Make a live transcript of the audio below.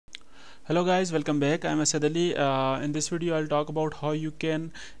Hello guys, welcome back. I'm Asad Ali. In this video I'll talk about how you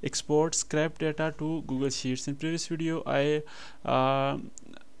can export scrap data to Google Sheets. In previous video I uh,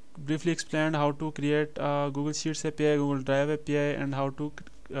 briefly explained how to create Google Sheets API, Google Drive API, and how to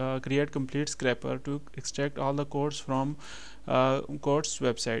create complete scraper to extract all the codes from codes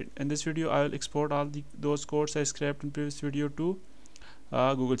website. In this video I will export all those codes I scraped in previous video to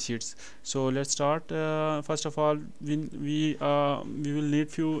Google Sheets. So let's start. First of all, we will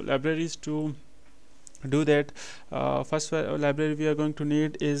need few libraries to do that. First library we are going to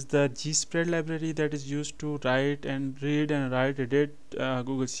need is the gspread library that is used to write and read and write edit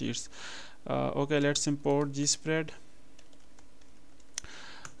Google Sheets. Okay, let's import gspread.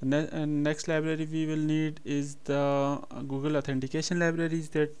 Next library we will need is the Google authentication libraries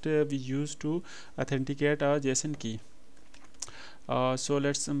that we use to authenticate our JSON key. So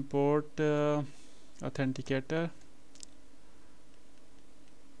let's import authenticator.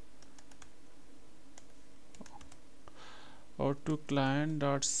 Or to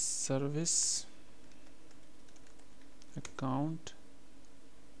client.service account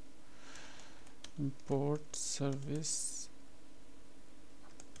import service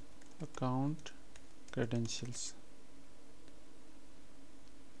account credentials.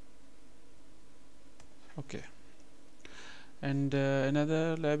 Okay, and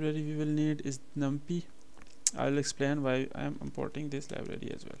another library we will need is Numpy. I'll explain why I am importing this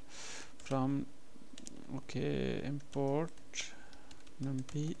library as well. From import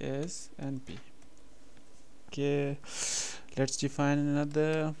Numpy as np. Okay, let's define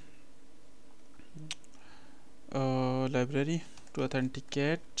another library to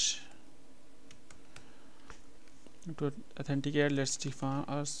authenticate. Let's define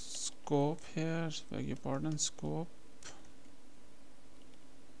our scope here. Beg your pardon, scope.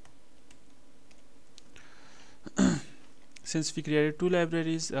 Since we created two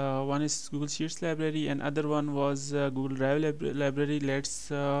libraries, one is Google Sheets library and other one was Google Drive library,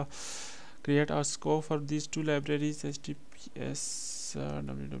 let's create our scope for these two libraries. https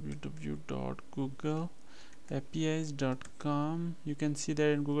www.googleapis.com. you can see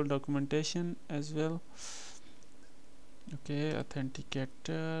that in Google documentation as well. Okay,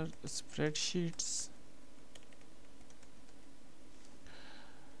 authenticator spreadsheets.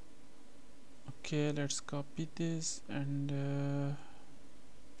 Okay, let's copy this and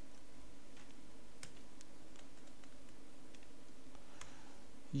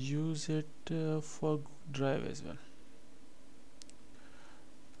use it for Drive as well.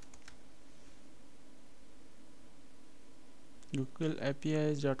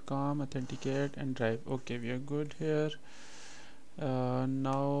 googleapis.com, authenticate and Drive. Okay, we are good here.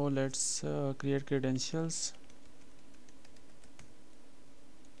 Now let's create credentials.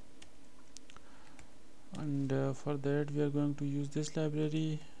 And for that we are going to use this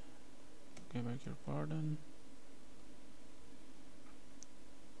library. Okay, beg your pardon,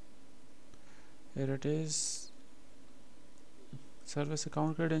 here it is, service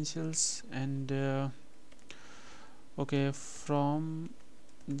account credentials. And okay, from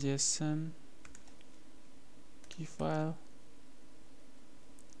JSON key file,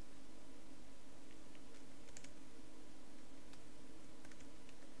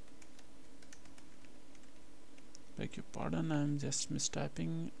 beg your pardon, I'm just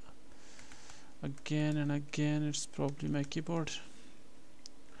mistyping again and again, it's probably my keyboard.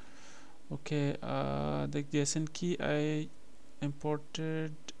 Okay, the JSON key I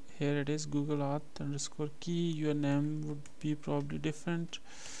imported, here it is, Google auth underscore key. Your name would be probably different,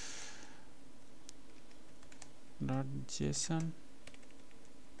 not JSON.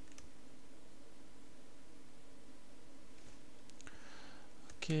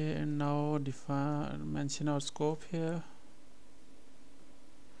 Okay, and now mention our scope here.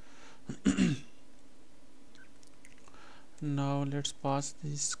 Now let's pass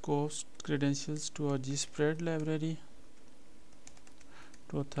these scopes credentials to our gspread library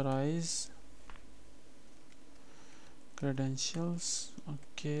to authorize credentials.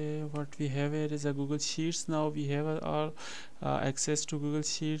 Okay, what we have here is a Google Sheets. Now we have our access to Google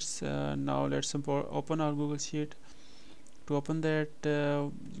Sheets. Now let's open our Google Sheet. To open that,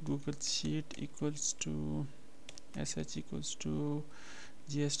 Google Sheet equals to sh equals to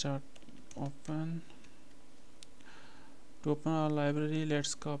gs.open. To open our library,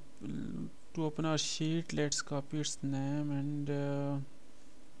 let's to open our sheet, let's copy its name and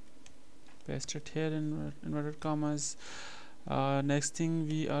paste it here in inverted commas. Next thing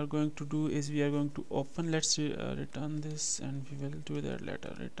we are going to do is we are going to open, let's return this, and we will do that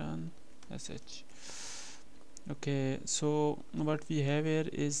later, return sh. Okay, so what we have here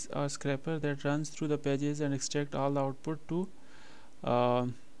is our scraper that runs through the pages and extract all the output to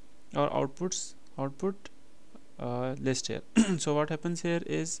or output list here. So what happens here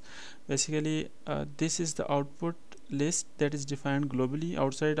is basically this is the output list that is defined globally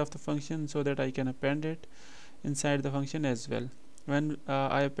outside of the function, so that I can append it inside the function as well. When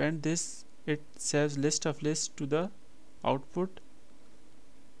I append this, it saves list of lists to the output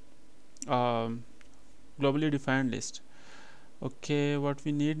um, globally defined list. Okay, what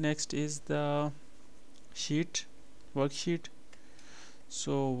we need next is the worksheet.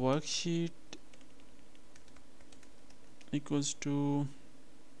 So worksheet equals to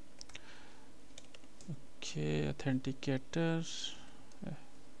authenticator.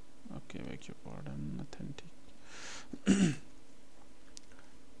 Okay, beg your pardon, authentic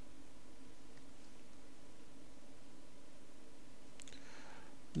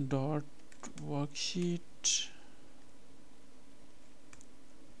dot worksheet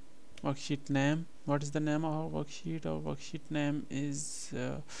name. What is the name of our worksheet? Our worksheet name is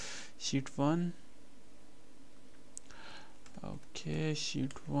sheet 1. Okay,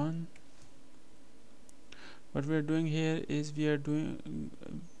 sheet 1. What we are doing here is we are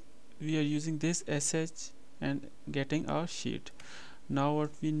using this sh and getting our sheet. Now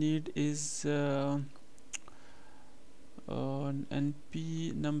what we need is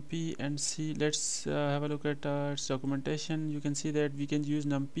np numpy and c. Let's have a look at its documentation. You can see that we can use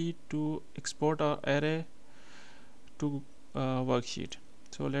numpy to export our array to worksheet.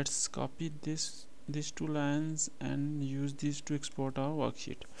 So let's copy these two lines and use these to export our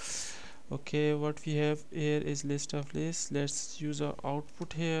worksheet. Okay, what we have here is list of lists. Let's use our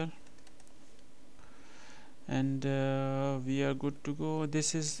output here, and we are good to go.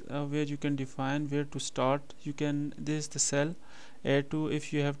 This is where you can define where to start. This is the cell add to.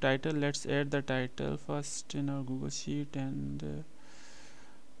 If you have title, let's add the title first in our Google Sheet. And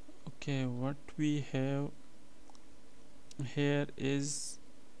okay, what we have here is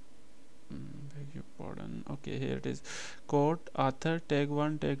beg your pardon. Okay, here it is: quote, author, tag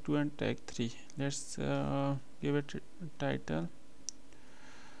 1, tag 2, and tag 3. Let's give it a title.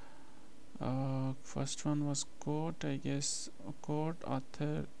 First one was quote, I guess. Quote,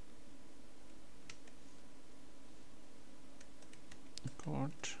 author,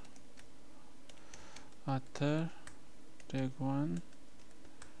 quote, author, tag 1,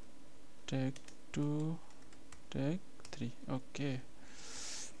 tag 2, tag 3. Okay,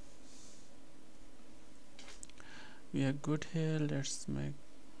 we are good here. Let's make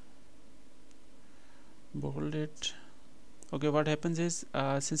bold it. Okay, what happens is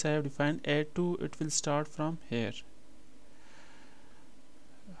since I have defined add to, it will start from here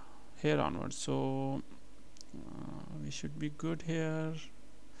onwards. So we should be good here.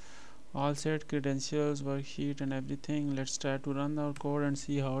 All set, credentials, worksheet, and everything. Let's try to run our code and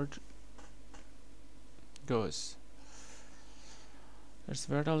see how it goes. Let's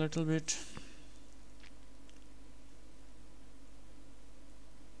wait a little bit.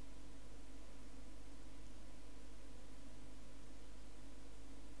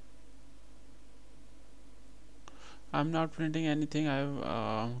 I'm not printing anything.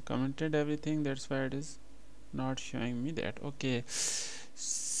 I've commented everything, that's why it is not showing me that. Okay,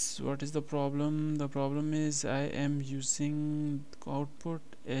 so what is the problem? The problem is I am using output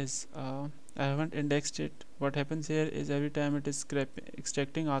as I haven't indexed it. What happens here is every time it is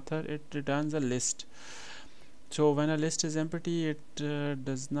extracting author, it returns a list. So when a list is empty, it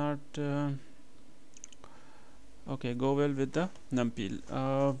does not okay, go well with the numpy.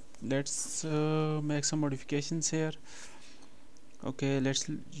 Let's make some modifications here. Okay, let's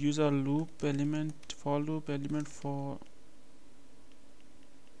use our loop element, for loop element for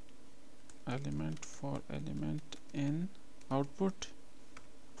element in output.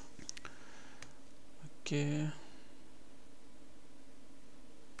 Okay,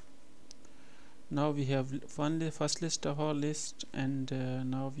 now we have first list of our list, and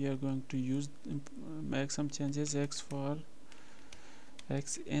now we are going to use make some changes. X for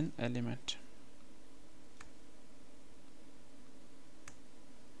x in element,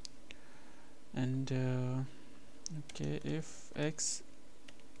 and okay, if x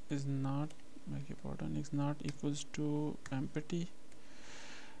is not is not equals to empty,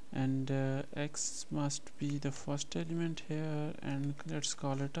 and x must be the first element here, and let's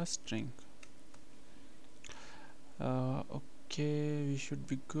call it a string. Okay, we should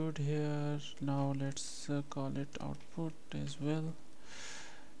be good here. Now let's call it output as well.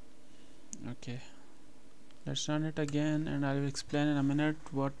 Okay, let's run it again, and I will explain in a minute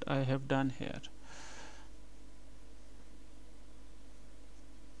what I have done here.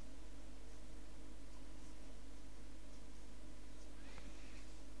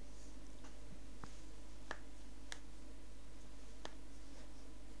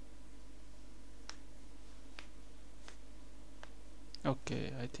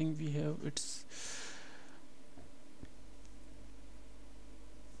 Okay, I think we have it's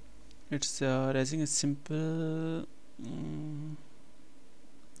raising a simple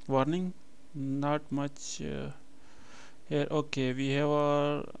warning, not much here. Okay, we have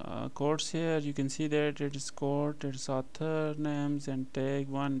our codes here. You can see that it is code, it's author names and tag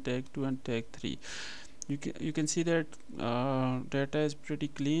 1, tag 2 and tag 3. You can see that data is pretty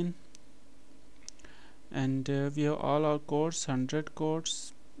clean, and we have all our codes, 100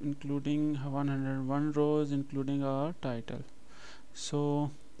 codes, including 101 rows, including our title.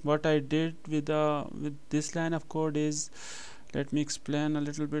 So what I did with this line of code is, let me explain a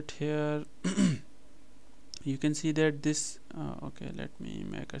little bit here. You can see that this okay, let me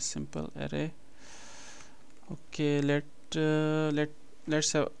make a simple array. Okay,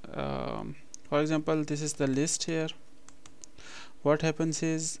 let's have for example, this is the list here. What happens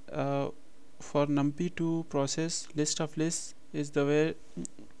is, for Numpy to process list of lists is the way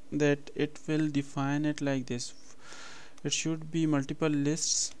that it will define it like this. It should be multiple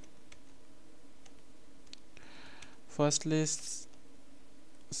lists, first list,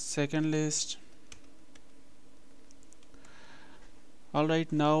 second list.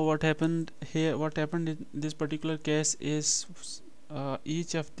 Alright, now what happened in this particular case is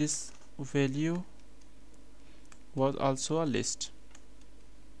each of this value was also a list,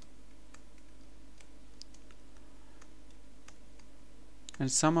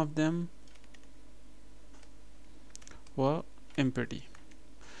 and some of them were empty.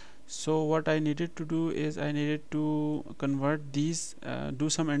 So what I needed to do is I needed to convert these, do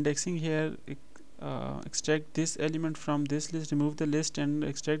some indexing here, extract this element from this list, remove the list and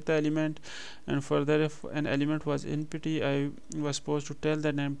extract the element, and further if an element was empty, I was supposed to tell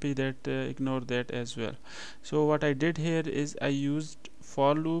the Numpy that ignore that as well. So what I did here is I used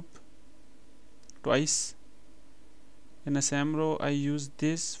for loop twice. In a same row I used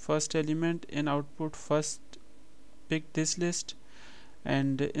this first element in output, first pick this list,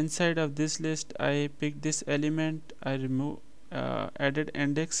 and inside of this list I picked this element, I added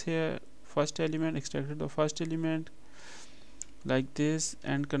index here, first element, extracted the first element like this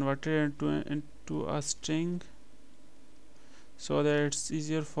and converted it into a string, so that it's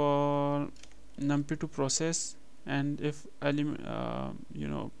easier for Numpy to process. And if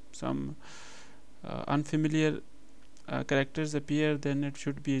some unfamiliar characters appear, then it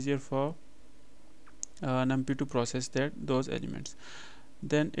should be easier for Numpy to process those elements.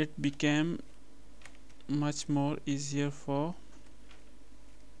 Then it became much more easier for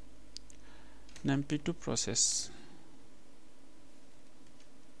Numpy to process.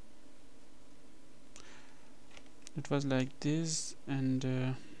 It was like this,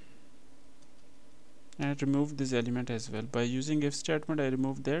 and I removed this element as well. By using if statement, I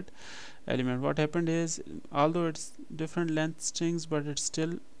removed that element. What happened is, although it's different length strings, but it's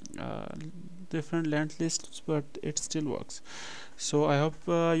still different length lists, but it still works. So I hope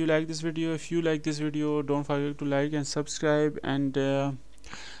you like this video. If you like this video, don't forget to like and subscribe, and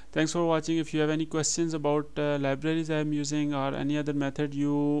thanks for watching. If you have any questions about libraries I am using or any other method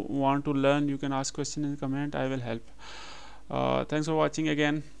you want to learn, you can ask question in the comment. I will help. Thanks for watching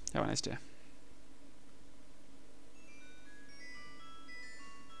again. Have a nice day.